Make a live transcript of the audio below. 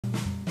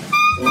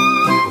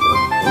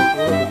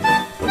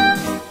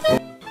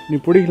நீ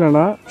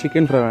பிடிக்கலனா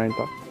chicken fry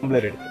வாங்கிட்டா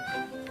டம்ளர் எடுத்து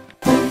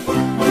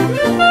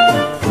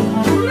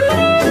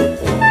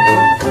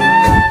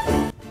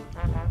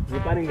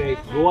இங்க பாருங்க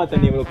கோவா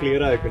தண்ணி எவ்வளவு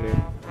கிளியரா இருக்குன்னு.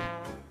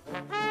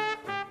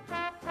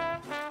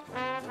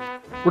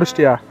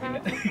 பிடிச்சிட்டியா?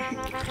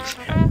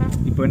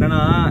 இப்போ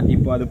என்னன்னா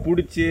இப்போ அது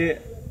பிடிச்சி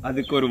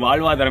அதுக்கு ஒரு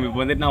வாழ்வாதாரம். இப்போ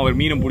வந்துட்டு நான் ஒரு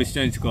மீனை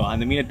பிடிச்சிட்டேன்னு வச்சுக்கோ,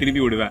 அந்த மீனை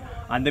திருப்பி விடுவேன்.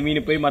 அந்த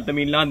மீனை போய் மற்ற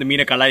மீன்லாம் அந்த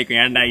மீனை கலாய்க்கும்,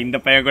 ஏன்டா இந்த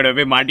பையன் கூட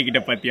போய் மாட்டிக்கிட்ட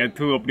பார்த்தியா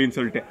தூ அப்படின்னு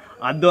சொல்லிட்டு.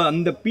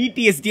 அந்த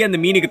பிடிஎஸ்டி அந்த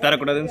மீனுக்கு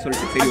தரக்கூடாதுன்னு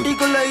சொல்லிட்டு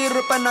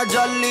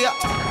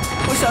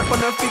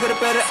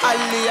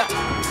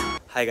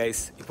ஹாய்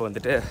கைஸ், இப்போ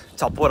வந்துட்டு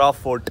சப்போரா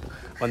ஃபோர்ட்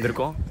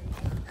வந்திருக்கோம்.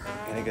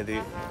 எனக்கு அது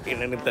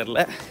என்னன்னு தெரில,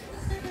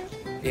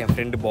 என்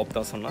ஃப்ரெண்டு பாப்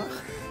தான் சொன்னான்.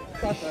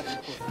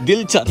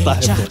 தில் சாத்தா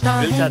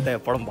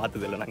படம்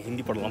பார்த்தது இல்லை, நாங்கள்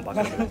ஹிந்தி படம்லாம்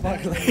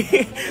பார்க்கல.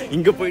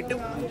 இங்கே போயிட்டு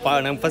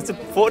நாங்கள் ஃபஸ்ட்டு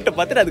ஃபோட்டோ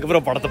பார்த்துட்டு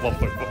அதுக்கப்புறம் படத்தை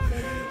பார்ப்போம்.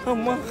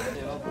 ஆமாம்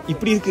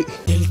இப்படி இருக்கு.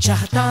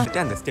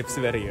 அந்த ஸ்டெப்ஸ்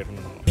வேற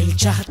ஏறணும்.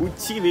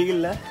 உச்சி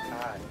வெயில்ல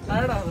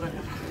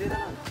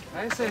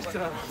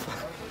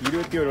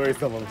 21 வயசு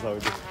தான் மனசு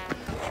ஆகுது.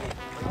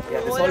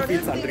 Yeah, this all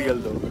feels unreal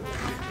though.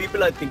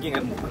 People are thinking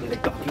I'm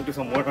like talking to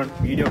someone on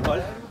video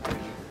call.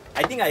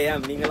 I think I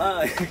am. நீங்களாம்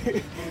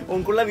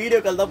உங்களுக்குள்ள வீடியோ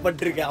கால் தான்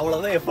பண்ணிருக்கேன்,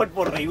 அவ்வளோதான் எஃபர்ட்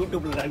போடுறேன்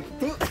யூடியூப்ல. நான்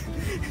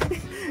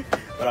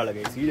பரவாயில்ல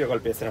கைஸ், வீடியோ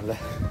கால் பேசுகிறேன்ல.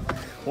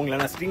 உங்களை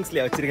நான்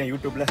ஸ்ட்ரிங்ஸ்லேயே வச்சுருக்கேன்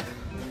யூடியூப்ல.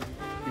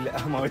 இல்லை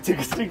ஆமாம்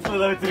வச்சுருக்கேன்,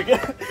 ஸ்ட்ரிங்ஸில் தான்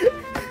வச்சுருக்கேன்.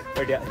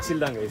 பட்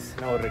சில் தான் கைஸ்.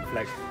 நான் ஒரு ரெட்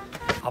ஃப்ளாக்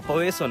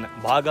அப்போவே சொன்னேன்,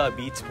 பாகா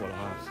பீச்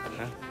போகலாம்,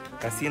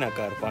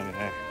 கசினாக்கா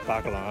இருப்பாங்க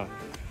பார்க்கலாம்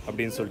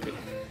அப்படின்னு சொல்லிட்டு.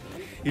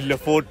 இல்லை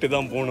ஃபோர்ட்டு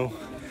தான் போகணும்.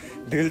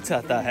 தில்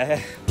சாத்தா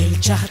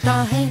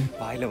ஹே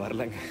வாயில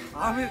வரலங்க.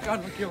 ஆமீர்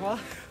கான் முக்கியமா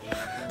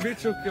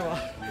பீச் முக்கியமா?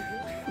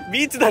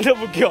 பீச் தானே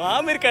முக்கியம்.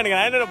 ஆமீர் கானுக்கு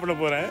நான் என்ன பண்ண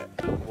போறேன்?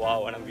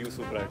 வாவ், ஆனா வியூ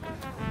சூப்பரா இருக்கு.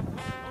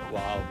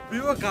 வாவ்,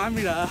 வியூவை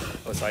காமிடா.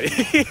 ஓ சாரி.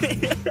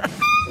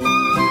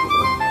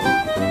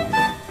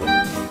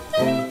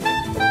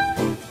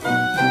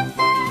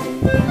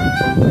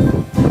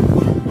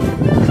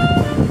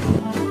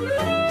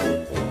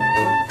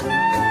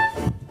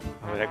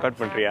 ரெக்கார்ட்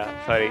பண்றியா?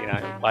 சாரி,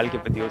 நான் வாழ்க்கை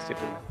பத்தி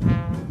யோசிச்சுட்டு இருந்தேன்.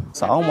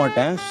 சாக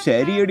மாட்டேன்,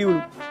 சரி அடி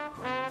விடு.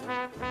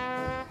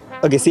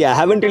 Okay, see, I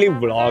haven't really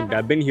vlogged.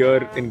 I've been here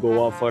in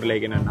Goa for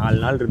like 4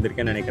 நாள்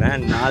இருந்திருக்கேன்னு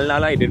நினைக்கிறேன். 4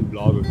 நாளா I didn't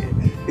vlog. Okay,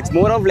 it's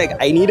more of like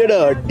I needed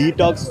a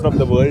detox from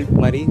the world,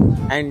 Mari,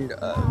 and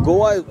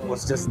Goa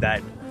was just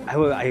that.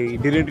 I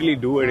didn't really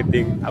do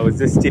anything. I was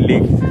just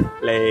chilling.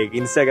 Like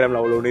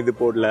Instagramல அவ்வளோ ஒன்று இது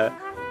போடல,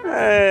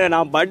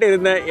 நான் பாட்டு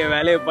இருந்தேன் என்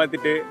வேலையை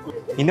பார்த்துட்டு.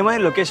 இந்த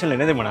மாதிரி லொக்கேஷனில்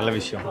என்னது நல்ல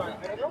விஷயம்,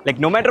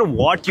 like no matter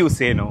what you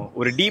say, no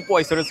ஒரு டீப்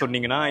வாய்ஸோட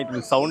சொன்னீங்கன்னா it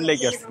will sound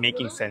like your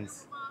making sense.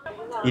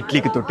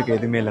 இட்லிக்கு தொட்டுக்கு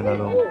எதுவுமே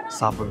இல்லைனாலும்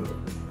சாப்பிடணும்.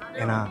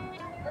 ஏன்னா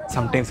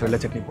சம்டைம்ஸ் வெள்ளை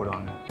சட்னி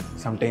போடுவாங்க,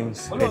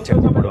 சம்டைம்ஸ் ரெட்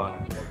சட்னி போடுவாங்க,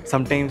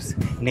 சம்டைம்ஸ்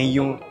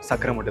நெய்யும்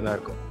சக்கரை மட்டும்தான்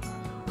இருக்கும்.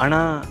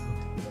 ஆனால்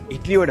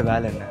இட்லியோட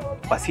வேலை என்ன?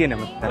 பசியை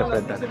நம்ம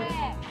நிரப்புறது தானே.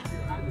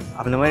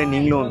 அந்த மாதிரி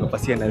நீங்களும் உங்கள்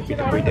பசியை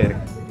நிரப்பிட்டு போயிட்டே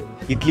இருங்க.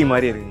 இட்லி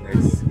மாதிரி இருக்குங்க,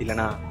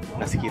 இல்லைன்னா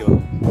நசுக்கிடுவாங்க.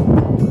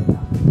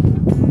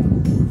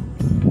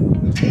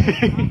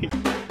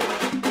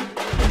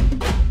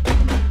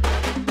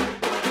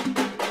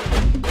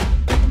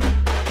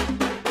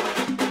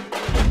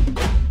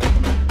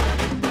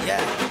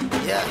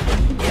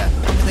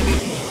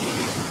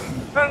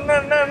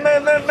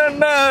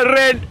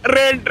 ரெட்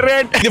ரெட்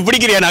ரெட் இது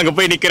பிடிக்கிறியா? நாங்க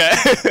போய் நிக்கிறேன்.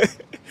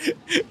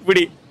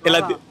 இப்படி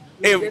எல்லாத்தையும்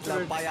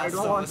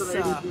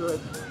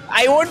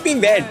I won't be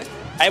wet.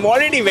 I'm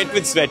already wet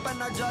with sweat.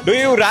 Do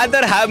you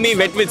rather have me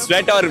wet with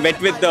sweat or wet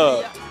with the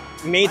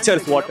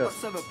nature's water?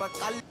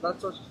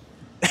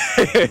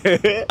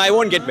 I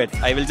won't get wet.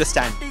 I will just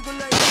stand.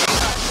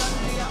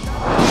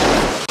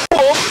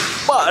 Oh,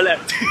 bala.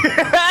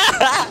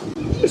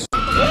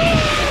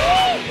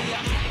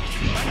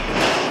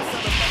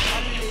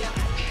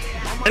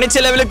 நினைச்ச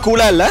லெவலுக்கு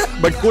கூலா இல்ல,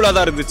 but கூலா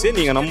தான் இருந்துச்சு.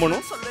 நீங்க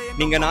நம்பணும்.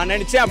 நீங்க நான்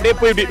நினைச்சேன் அப்படியே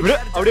போய்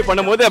அப்படியே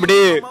பண்ணும்போது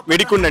அப்படியே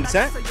வெடிக்கும்னு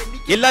நினைச்சேன்.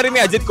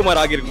 எல்லாருமே அஜித்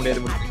குமார் ஆகியிருக்க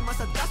முடியாது.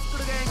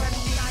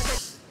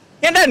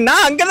 ஏன்டா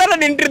நான் அங்கதான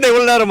நின்று இருந்தேன்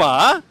இவ்வளவு நேரமா.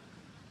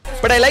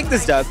 பட் ஐ லைக்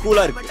திஸ் டா,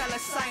 கூலா இருக்கு.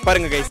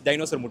 பாருங்க கைஸ்,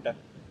 டைனோசர் முட்டை.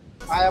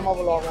 I am a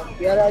vlogger.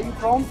 Where are you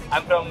from?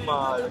 I'm from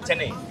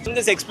Chennai. I'm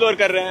just explore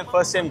कर रहे हैं,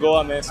 first time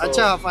गोवा में.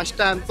 अच्छा, फर्स्ट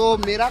टाइम. तो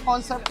मेरा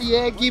कॉन्सेप्ट ये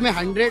है कि मैं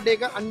 100 डे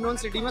का अननोन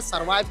सिटी में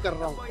सरवाइव कर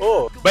रहा हूँ. Oh,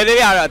 by the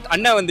way,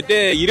 அண்ணா வந்துட்டு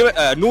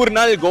 100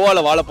 நாள்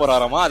கோவால வாழ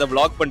போறாராமா. அத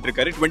vlog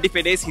பண்ணிருக்காரு.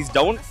 25 days he's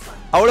down.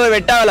 அவ்வளவு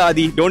வெட்டாகல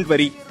ஆதி, don't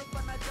worry.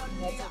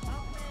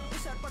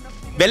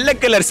 வெள்ளை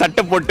கலர்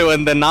சட்டை போட்டு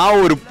வந்த நான்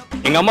ஒரு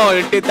எங்க அம்மா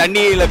வந்துட்டு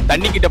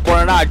தண்ணி கிட்ட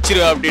போனா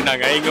அடிச்சிரு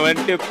அப்படின்னாங்க. இங்க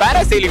வந்துட்டு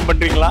பாராசைலிங்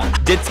பண்றீங்களா,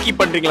 ஜெட் ஸ்கி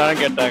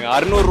பண்றீங்களான்னு கேட்டாங்க.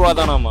 600 ரூபா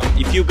தானாமா.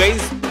 If you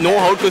guys know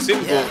how to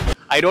swim,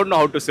 I don't know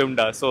how to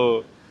ஸ்விம்டா. So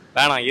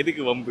வேணாம்,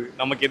 எதுக்கு வம்பு,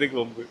 நமக்கு எதுக்கு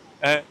வம்பு.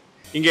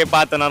 இங்கே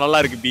பார்த்தனா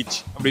நல்லா இருக்கு பீச்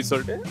அப்படின்னு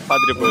சொல்லிட்டு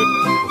பார்த்துட்டு போயிடும்.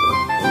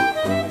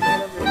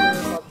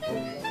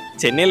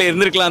 சென்னையில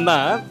இருந்திருக்கலாம்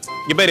தான்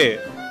இங்க பேரு.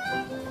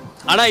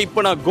 ஆனா இப்போ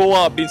நான்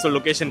கோவா அப்படின்னு சொல்லி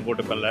லொகேஷன்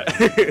போட்டுப்பேன்ல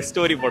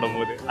ஸ்டோரி போடும்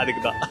போது,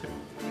 அதுக்கு தான்.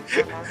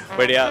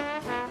 படியா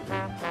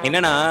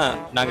என்னன்னா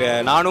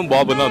நானும்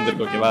பாபு தான்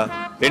வந்திருக்கோம். ஓகேவா,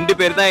 2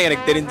 பேர் தான்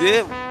எனக்கு தெரிஞ்சு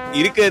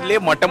இருக்கிறதுலே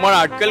மட்டமான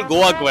ஆட்கள்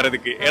கோவாக்கு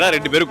வர்றதுக்கு. ஏன்னா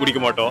 2 பேரும் குடிக்க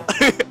மாட்டோம்,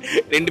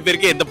 2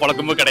 பேருக்கு எந்த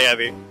பழக்கமும்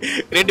கிடையாது,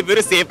 2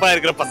 பேரும் சேஃபா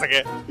இருக்கிற பசங்க.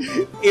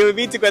 இவன்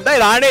பீச்சுக்கு வந்தா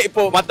நானே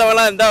இப்போ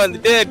மத்தவங்களாம் இருந்தா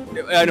வந்துட்டு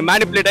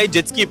மேனிபுலேட் ஆகி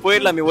ஜெட்ஸ்கி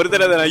போயிடலாமே, ஒரு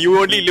தடவை யூ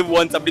ஓன்லி லிவ்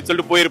ஒன்ஸ் அப்படின்னு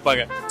சொல்லிட்டு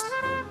போயிருப்பாங்க.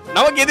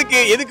 நமக்கு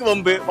எதுக்கு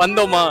வம்பு?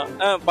 வந்தோமா,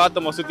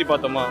 பார்த்தோமா, சுத்தி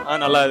பார்த்தோமா,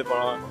 நல்லா இது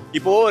பண்ணோம்.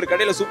 இப்போ ஒரு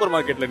கடையில சூப்பர்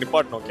மார்க்கெட்ல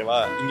நிப்பாட்டணும், ஓகேவா?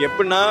 இங்க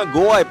எப்படின்னா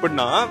கோவா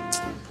எப்படின்னா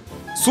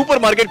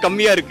சூப்பர் மார்க்கெட்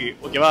கம்மியா இருக்கு,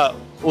 ஓகேவா?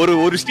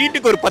 ஒரு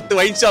ஸ்ட்ரீட்டுக்கு ஒரு 10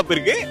 வைன் ஷாப்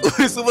இருக்கு,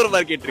 ஒரு சூப்பர்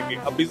மார்க்கெட் இருக்கு.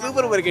 அப்படி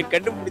சூப்பர் மார்க்கெட்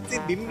கண்டுபிடிச்சு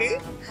நின்று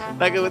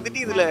நாங்க வந்துட்டு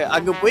இதுல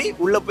அங்க போய்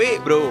உள்ள போய்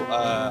ப்ரோ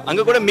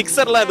அங்க கூட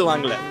மிக்சர்லாம் எதுவும்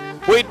வாங்கல,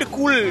 போயிட்டு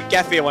கூல்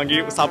கேஃபே வாங்கி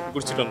சாப்பிட்டு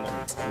குடிச்சிட்டு வந்தோம்.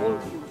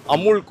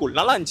 அமுல் கூல்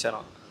நல்லா இருந்துச்சு.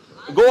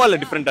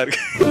 கோவால டிஃப்ரெண்டா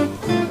இருக்கு.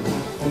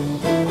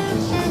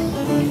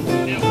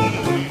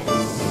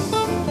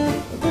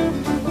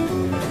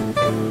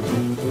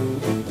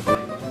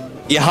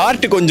 என்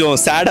ஹார்ட் கொஞ்சம்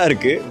சேடா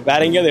இருக்கு, வேற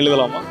எங்கேயாவது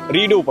எழுதலாமா?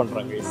 ரீடூ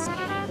பண்றாங்க.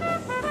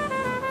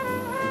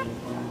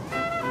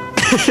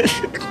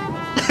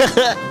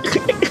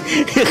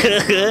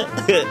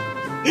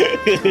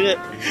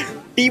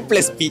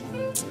 T+P.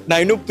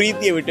 நான் இன்னும்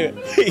பிரீத்தியை விட்டு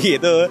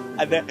ஏதோ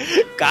அந்த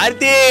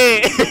கார்த்தியே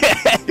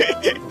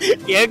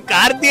என்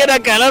கார்த்தியை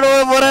நான்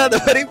கல்யாணம் போறேன், அந்த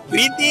மாதிரி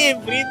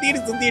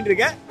பிரீத்தின்னு சுத்திட்டு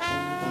இருக்கேன்.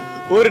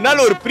 ஒரு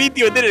நாள் ஒரு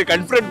பிரீத்தி வந்து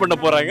கன்ஃபரன்ட் பண்ண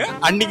போறாங்க.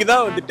 அன்னைக்கு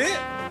தான் வந்துட்டு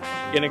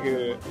எனக்கு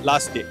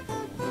லாஸ்ட் டே.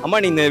 அம்மா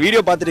நீ இந்த வீடியோ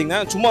பாத்துட்டீங்க,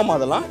 சும்மா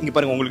அதெல்லாம் இங்க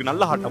பாருங்க, உங்களுக்கு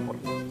நல்ல ஹார்ட்டா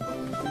போறேன்.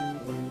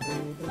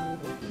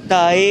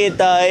 தாயே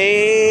தாயே.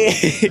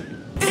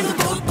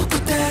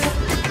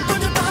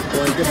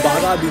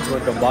 பாகா பீச்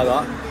வந்துட்டோம். பாகா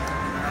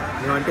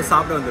இங்கே வந்துட்டு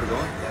சாப்பிட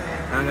வந்திருக்கோம்.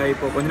 நாங்கள்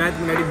இப்போ கொஞ்ச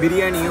நேரத்துக்கு முன்னாடி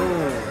பிரியாணியும்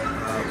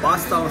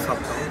பாஸ்தாவும்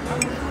சாப்பிட்டோம்.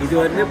 இது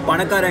வந்து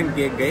பணக்காரன்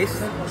கேக் கைஸ்.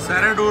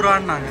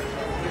 சரடூரான்னாங்க.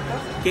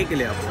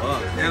 கேட்கலையா? அப்போ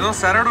ஏதோ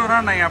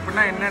சரடூரான்னாங்க.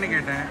 அப்படின்னா என்னன்னு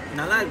கேட்டேன்.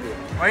 நல்லா இருக்கு,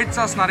 ஒயிட்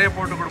சாஸ் நிறைய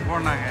போட்டு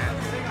கொடுப்போம்னாங்க.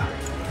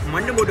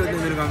 மண்ணு போட்டு வந்து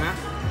வந்திருக்காங்க.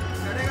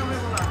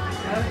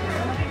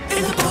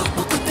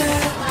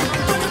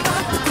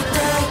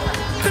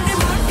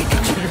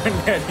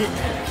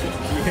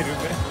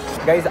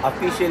 Guys,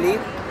 officially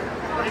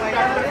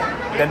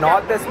the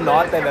northest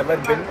north I've ever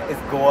been is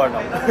Goa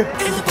now.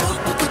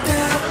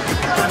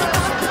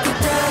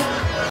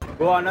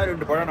 Goa na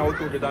 2 படம்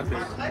அவுட் விட்டு தான்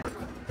சரி.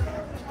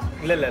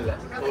 இல்ல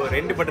ஒரு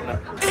 2 படம்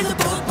தான்.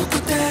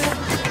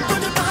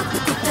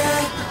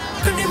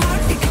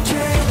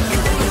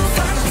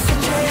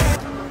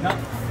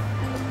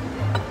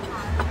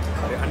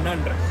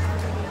 அண்ணான்ற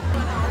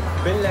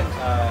bill and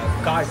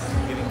cards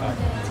giving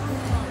card.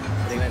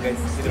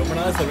 இது ரொம்ப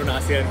நாள் சொல்லணும்னு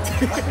ஆசையாக இருந்துச்சு.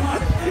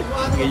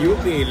 இங்கே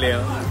யூபிஐ இல்லையா,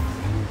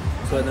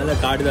 ஸோ அதனால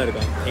கார்டு தான்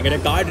இருக்கும். எங்கிட்ட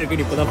கார்டு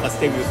இருக்குன்னு இப்போ தான்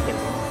ஃபஸ்ட் டைம் யூஸ்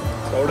பண்ணுறோம்.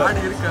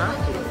 கார்டு இருக்கா?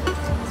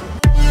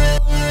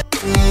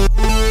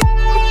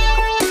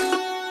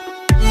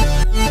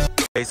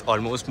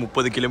 ஆல்மோஸ்ட்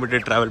 30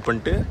 கிலோமீட்டர் ட்ராவல்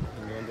பண்ணிட்டு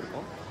இங்கே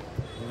வந்திருக்கோம்.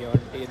 இங்கே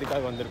வந்துட்டு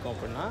எதுக்காக வந்திருக்கோம்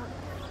அப்படின்னா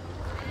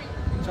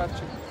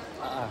சர்ச்சு.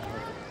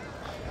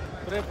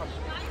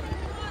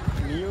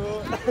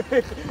 நீயும்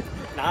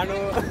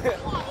நானும்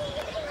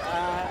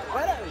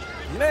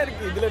என்ன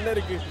இருக்கு இதுல, என்ன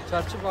இருக்கு?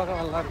 சர்ச்சு பார்க்க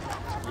நல்லா இருக்கு.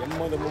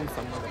 எம்மதமும்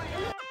சம்மதம்.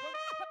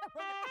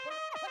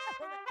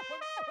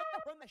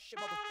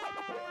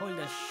 Hold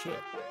the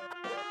shit.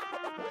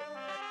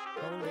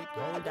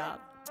 Hold up.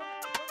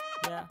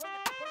 Yeah.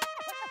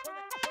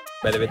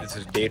 By the way, this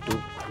is day 2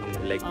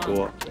 like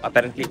Goa.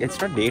 Apparently it's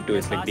not day 2,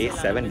 it's like day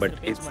 7, but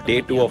it's day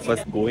 2 of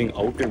us going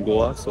out in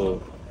Goa, so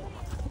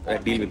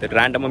deal with it.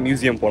 Random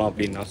museum போலாம்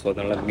அப்படினா, so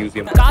அதனால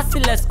museum. காசு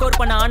இல்ல score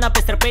பண்ண ஆனா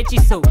பேசுற பேச்சி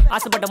so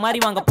ஆசைப்பட்ட மாதிரி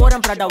வாங்க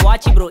போறேன் Prada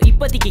watch bro.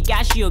 இப்போதைக்கு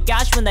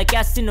cash வந்தா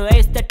casino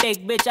aesthetic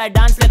bitch I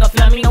dance like a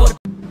flamingo.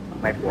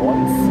 My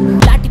balls.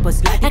 Platypus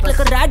act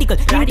like a radical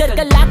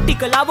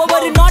intergalactical our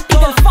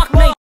nautical fuck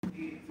night.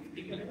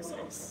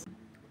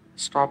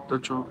 Stop the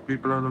joke.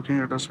 People are looking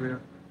at us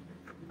weird.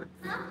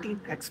 15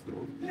 lakhs bro.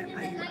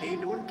 I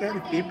don't care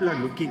if people are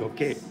looking,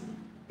 okay?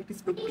 It is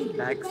 15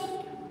 lakhs.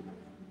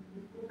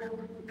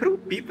 Bro,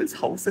 people's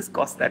houses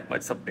cost that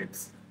much sometimes.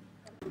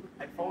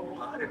 I found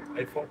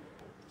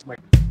my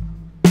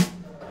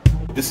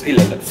this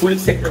illa full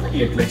set of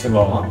லட்சம்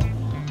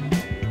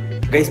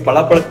guys.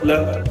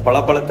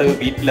 பலாப்பழத்தை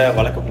வீட்ல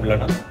வளர்க்க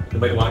முடியலனா இந்த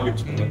மாதிரி வாங்கி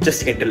வச்சுக்கோங்க.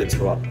 just 8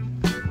 லட்சம் ரூபாய்.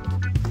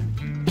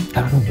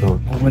 I don't know bro,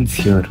 no one's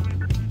here.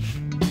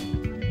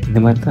 இந்த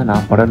மாதிரி தான்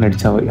நான் படம்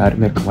நடிச்சா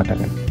யாருமே இருக்க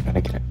மாட்டாங்கன்னு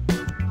நினைக்கிறேன்.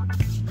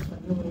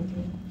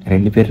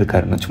 2 பேர்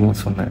இருக்காரு, நான் சும்மா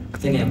சொன்னேன்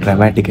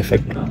ட்ராமாட்டிக்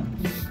எஃபெக்ட்.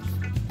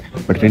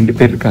 பட் 2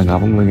 பேர் இருக்காங்க,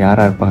 அவங்க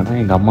யாராக இருப்பாங்கன்னா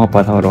எங்கள் அம்மா அப்பா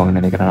தான்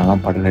வருவாங்கன்னு நினைக்கிறேன்.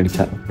 நான் படம்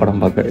நடித்தா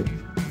படம் பார்க்க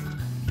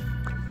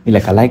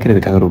இல்லை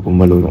கலாய்க்கிறதுக்காக ஒரு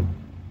கும்பல் வரும்.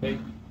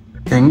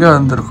 எங்கே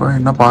வந்திருக்கோம்,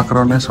 என்ன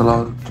பார்க்குறோன்னே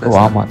சொல்லாது. ஓ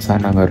ஆமாம்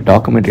சார், நாங்கள் ஒரு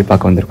டாக்குமெண்ட்ரி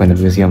பார்க்க வந்திருக்கோம் இந்த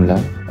மியூசியமில்.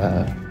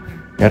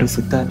 யாரும்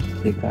சுத்தார்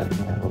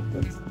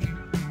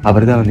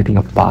அவர் தான் வந்துட்டு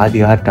இங்கே பாதி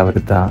ஆர்ட் அவர்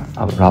தான்,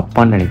 அவரோட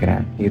அப்பான்னு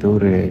நினைக்கிறேன். ஏதோ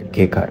ஒரு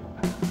கேக்கார்,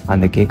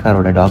 அந்த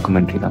கேக்காரோட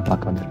டாக்குமெண்ட்ரி தான்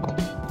பார்க்க வந்திருக்கோம்.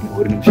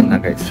 ஒரு நிமிஷம்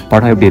தான் கைஸ்,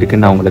 படம் எப்படி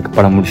இருக்குன்னு நான் உங்களுக்கு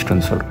படம் முடிச்சுட்டு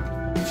வந்து சொல்கிறேன்.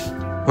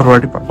 ஒரு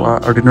வாட்டி பார்க்கலாம்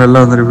அப்படின்னு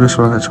எல்லாம் வந்து ரிவ்யூ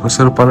சொல்ல வச்சுக்கோ.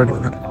 சிறப்பாக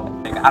அடிக்கிறேன்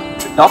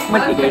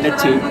டாக்குமெண்ட்ரி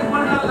கைடச்சு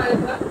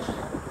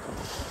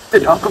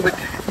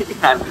டாக்குமெண்ட்ரி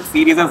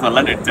சீரியஸாக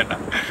சொல்ல நினச்சேன்.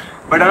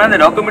 But the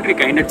documentary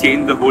kind of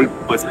changed the whole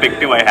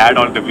perspective I had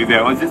on the museum.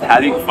 I was just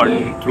having fun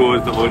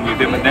throughout the whole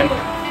museum, and then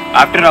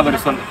after our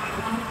son,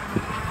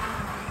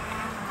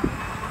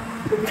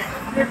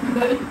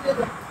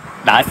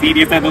 நான்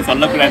சீரியஸா எதுவும்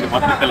சொல்லக்கூடாது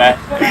மொத்தத்துல.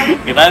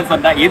 ஏதாவது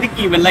சொன்னா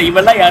எதுக்கு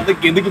இவெல்லாம்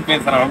யாருக்கு எதுக்கு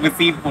பேசுறான் அவங்க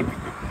சீன் போட்டு.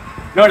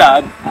 நோடா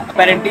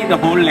apparently the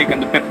whole like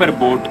the pepper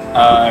boat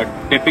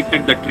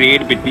depicted the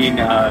trade between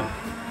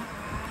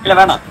இல்ல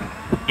வேணாம்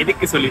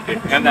எதுக்கு சொல்லிட்டு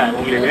ஏன்னா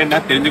உங்களுக்கு வேணா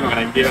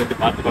தெரிஞ்சுக்கோங்க இங்கே வந்து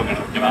பார்த்துக்கோங்க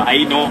ஓகேவா.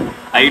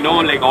 I know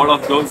like all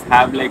of those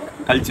have like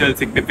cultural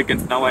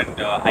significance now and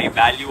I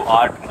value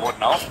art more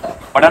now.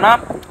 But ஆனா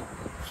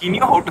he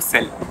knew how to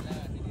sell.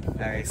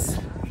 Guys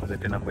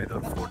வந்துட்டு நம்ம ஏதோ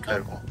ஒரு ஃபோர்ட்டில்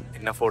இருக்கோம்.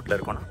 என்ன ஃபோர்ட்டில்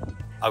இருக்கோம்னா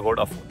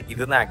அகோடா ஃபோர்ட்.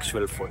 இதுதான்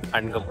ஆக்சுவல் ஃபோர்ட்.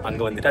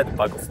 அங்கே வந்துட்டு அது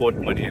பார்க்க ஃபோர்ட்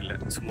மாதிரி இல்லை,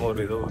 சும்மா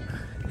ஒரு ஏதோ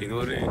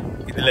ஒரு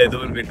இதில் ஏதோ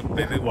ஒரு ரெண்டு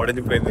பேர்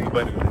உடஞ்சி போயிருக்கு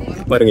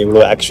பாருங்க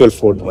இவ்வளோ ஆக்சுவல்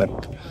ஃபோர்ட் மாதிரி.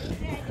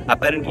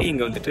 அப்பேரண்ட்லி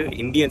இங்கே வந்துட்டு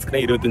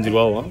இந்தியன்ஸ்க்குனா 25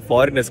 ரூபாவும்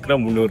ஃபாரினர்ஸ்க்குனா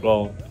 300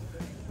 ரூபாவும்.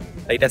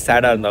 லைட்டாக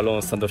சேடாக இருந்தாலும்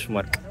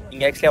சந்தோஷமாக இருக்குது.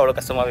 இங்கே ஆக்சுவலி அவ்வளோ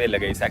கஷ்டமாகவே இல்லை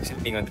கைஸ்.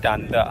 ஆக்சுவலி நீங்கள்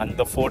வந்துட்டு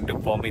அந்த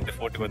ஃபோர்ட்டுக்கு போகாமல் இந்த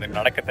ஃபோர்ட்டுக்கு வந்து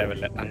நடக்க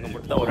தேவையில்லை. அங்கே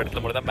மட்டும் தான் ஒரு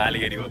இடத்துல மட்டும் தான்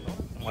மேலே ஏறி வரும்.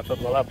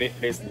 மற்றதுலாம் அப்படியே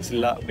பிளேஸ்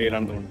சில்லாக அப்படியே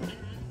நடந்து வரும்.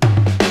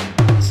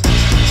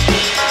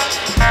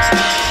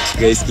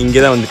 கைஸ் இங்கே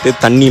தான் வந்துட்டு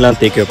தண்ணிலாம்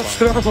தேக்க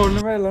வைப்பாங்க.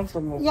 ஒண்ணுமே இல்லைன்னு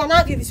சொன்னோம்.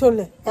 எனக்கு இது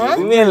சொல்லு.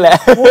 ஒன்றுமே இல்லை.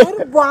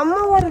 ஒரு பொம்மை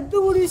ஒரு இது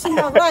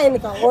முடிச்சுனாக்கா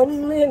எனக்கு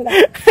ஒண்ணுமே இல்லை.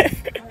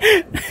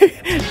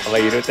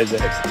 அவன்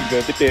 25,000 இங்கே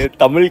வந்துட்டு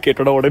தமிழ்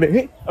கேட்டோட உடனே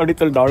அப்படி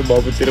சொல்லி நாள்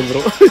பாபு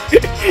திரும்புகிறோம்.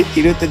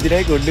 25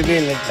 ரூபாய்க்கு ஒன்றுமே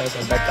இல்லை.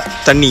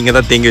 தண்ணி இங்கே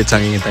தான் தேங்கி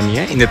வச்சாங்க. இங்கே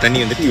தண்ணியை இந்த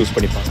தண்ணி வந்துட்டு யூஸ்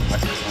பண்ணிப்பாங்க.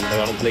 அந்த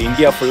காலத்தில்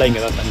இந்தியா ஃபுல்லாக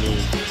இங்கே தான் தண்ணி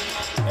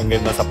எங்கே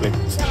இருந்தால் சப்ளை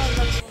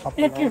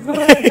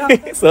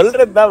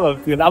சொல்றது தான்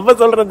நம்ம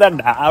சொல்றது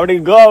தான்டா. அப்படி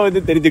கோவா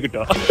வந்து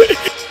தெரிஞ்சுக்கிட்டோம்.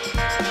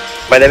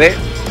 By the way,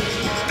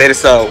 there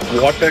is a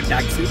water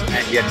taxi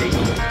and we are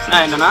taking.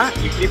 என்னன்னா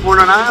இப்படி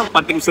போனோன்னா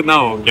 10 நிமிஷம்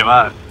தான் ஓகேவா.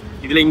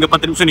 இதுல இங்க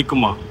 10 நிமிஷம்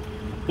நிக்குமா,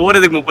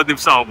 போறதுக்கு 30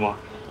 நிமிஷம் ஆகுமா.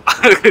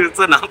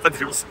 So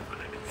 40 நிமிஷம்.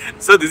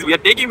 So this we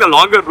are taking the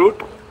longer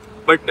route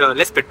but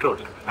less petrol.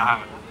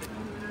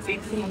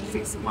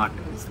 Smart.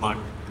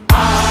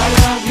 I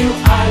love you.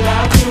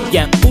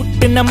 என்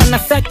புட்டுன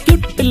மனச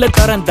கியூட்ல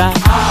தரந்தா.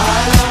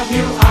 I love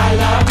you.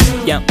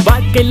 என்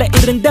வாழ்க்கையில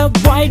இருந்த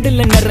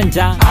வாய்டுல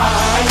நிறைஞ்சா.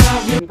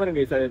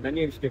 பாருங்க தண்ணி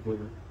அடிச்சுட்டே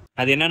போகுது.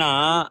 அது என்னன்னா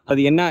அது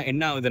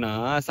என்ன ஆகுதுன்னா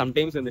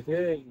சம்டைம்ஸ் வந்துட்டு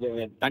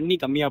இங்க தண்ணி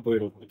கம்மியா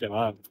போயிடும்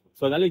ஓகேவா.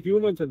 ஸோ அதனால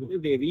ஹியூமன்ஸ்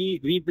வந்துட்டு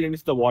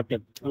ரீப்ளெனிஷ் த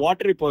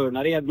வாட்டர் இப்போ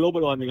நிறைய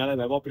குளோபல் வார்மிங்கால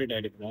எவாபரேட்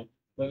ஆயிடுச்சு.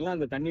 அதெல்லாம்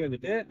அந்த தண்ணி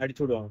வந்துட்டு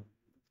அடிச்சு விடுவாங்க.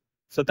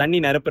 ஸோ தண்ணி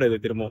நிரப்புறது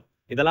திரும்ப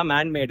இதெல்லாம்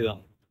மேன்மேடு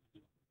தான்.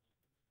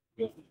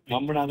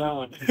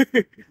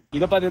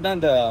 இதை பார்த்துதான்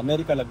இந்த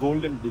அமெரிக்கால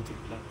கோல்டன் பீச்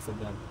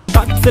சொல்றாங்க.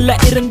 பாக்ஸ்ல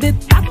இருந்து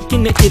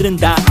தாக்கின்னு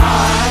இருந்தா.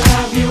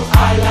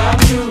 I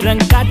love you.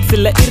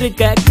 ட்ரங்காட்ஸ்ல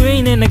இருக்க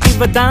குயின் எனக்கு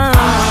இவதான்.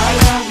 I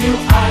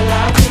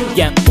love you.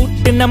 என்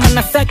புட்டுன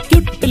மனச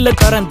கியூட்ல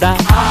தரந்தா.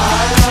 I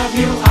love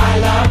you.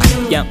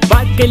 என்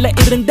வாழ்க்கையில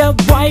இருந்த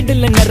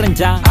வாய்டுல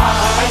நிறைஞ்சா.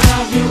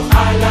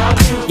 I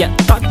love you. என்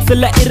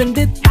பாக்ஸ்ல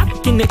இருந்து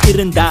தாக்கின்னு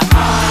இருந்தா.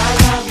 I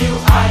love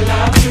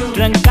you.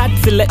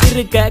 ட்ரங்காட்ஸ்ல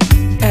இருக்க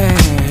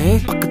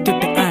பக்கத்து